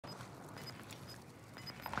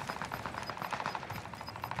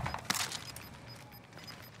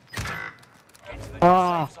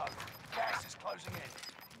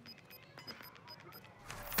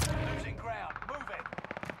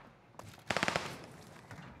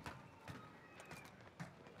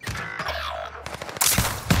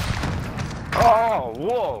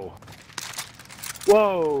Whoa!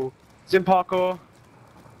 Whoa! Zim parkour.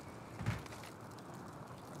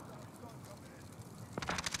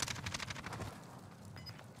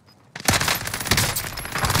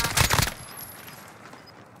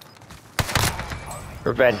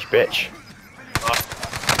 Revenge, bitch.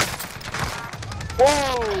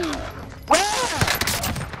 Whoa!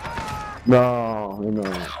 No,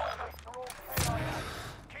 no.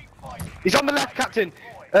 He's on the left, Captain.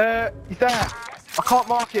 He's there. I can't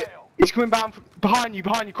mark it. He's coming down behind you,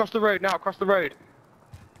 across the road now, across the road.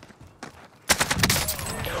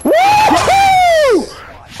 Woo!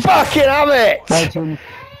 Fucking have it!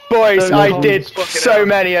 Boys, I did so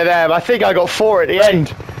many of them. I think I got 4 at the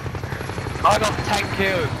end. I got 10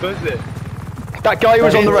 kills, was it? That guy who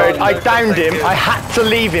was on the road, I downed him. I had to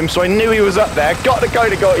leave him, so I knew he was up there. Got the guy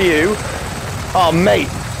that got you. Oh, mate.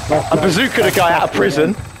 I bazooka the guy out of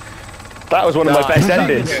prison. That was one of my best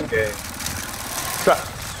endings. Okay.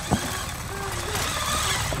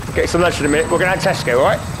 Get some lunch in a minute. We're going to have Tesco,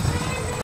 alright?